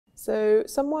So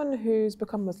someone who's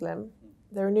become Muslim,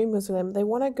 they're a new Muslim, they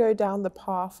want to go down the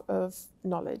path of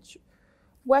knowledge.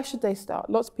 Where should they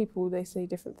start? Lots of people, they say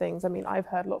different things. I mean, I've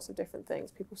heard lots of different things.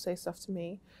 People say stuff to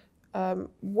me.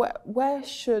 Where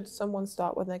should someone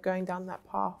start when they're going down that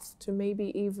path to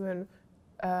maybe even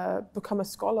become a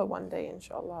scholar one day,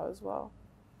 inshallah, as well?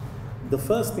 The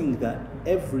first thing that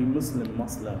every Muslim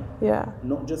must learn,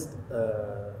 not just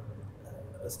a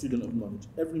student of knowledge,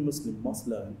 every Muslim must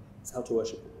learn is how to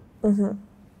worship Allah.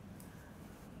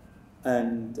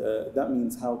 And that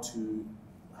means how to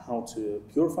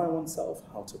purify oneself,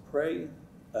 how to pray,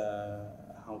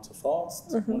 how to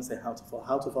fast. I want to say how to fast.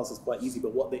 How to fast is quite easy,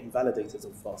 but what the invalidators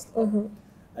of fast are,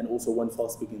 and also when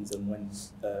fast begins and when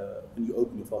you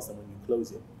open your fast and when you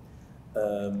close it,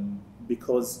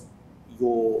 because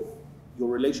your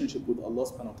relationship with Allah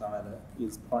subhanahu wa ta'ala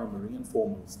is primary and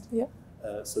foremost.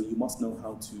 So you must know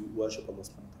how to worship Allah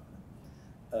subhanahu wa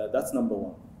ta'ala. That's number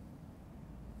one.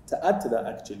 To add to that,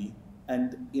 actually,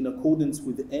 and in accordance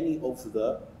with any of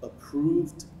the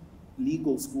approved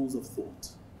legal schools of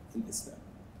thought in Islam,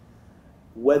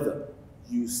 whether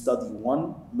you study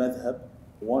one madhab,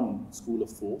 one school of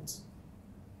thought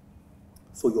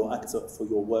for your act, for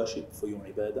your worship, for your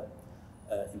ibadah,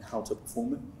 in how to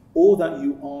perform it, or that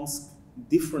you ask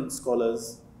different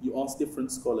scholars,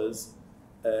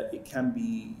 it can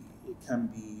be,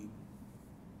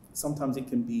 sometimes it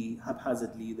can be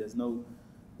haphazardly, there's no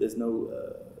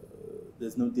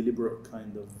deliberate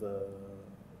kind of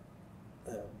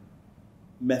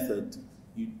method.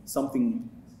 Something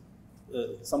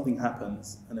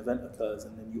happens, an event occurs,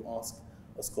 and then you ask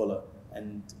a scholar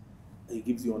and he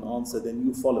gives you an answer, then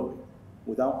you follow it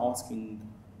without asking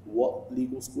what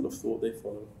legal school of thought they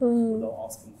follow, without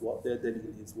asking what their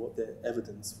dalil is, what their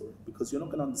evidence for it, because you're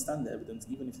not going to understand the evidence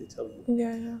even if they tell you.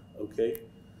 Okay?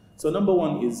 So number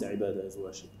one is ibadah, is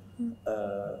worship.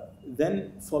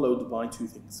 Then followed by two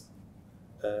things,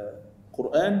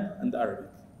 Quran and Arabic.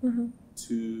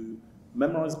 To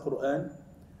memorize Quran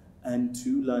and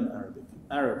to learn Arabic.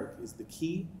 Arabic is the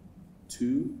key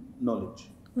to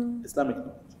knowledge, Islamic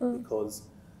knowledge, because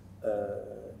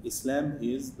Islam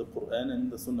is the Quran and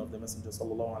the Sunnah of the Messenger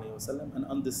sallallahu alaihi wasallam, and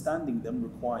understanding them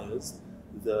requires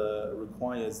the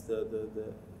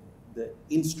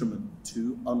instrument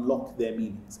to unlock their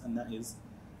meanings, and that is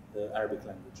the Arabic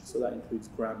language. So that includes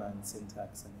grammar and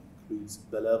syntax, and it includes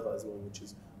balagha as well, which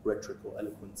is rhetoric or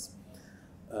eloquence.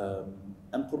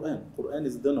 And Quran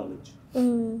is the knowledge.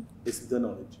 It's the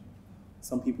knowledge.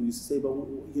 Some people used to say, but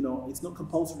you know, it's not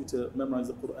compulsory to memorize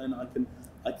the Quran.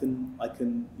 I can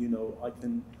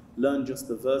learn just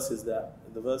the verses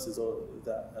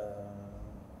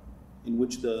in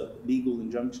which the legal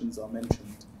injunctions are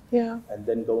mentioned, and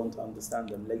then go on to understand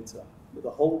them later. But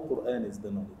the whole Quran is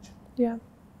the knowledge.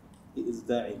 It is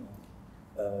the ilm.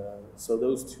 So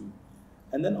those two,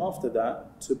 and then after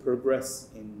that, to progress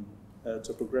in the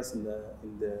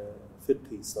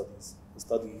fiqh studies, the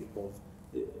study of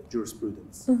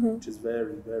jurisprudence, which is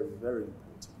very, very, very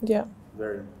important.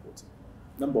 Very important.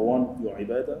 Number one, your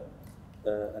ibadah,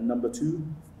 and number two,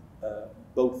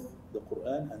 both the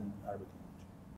Quran and Arabic.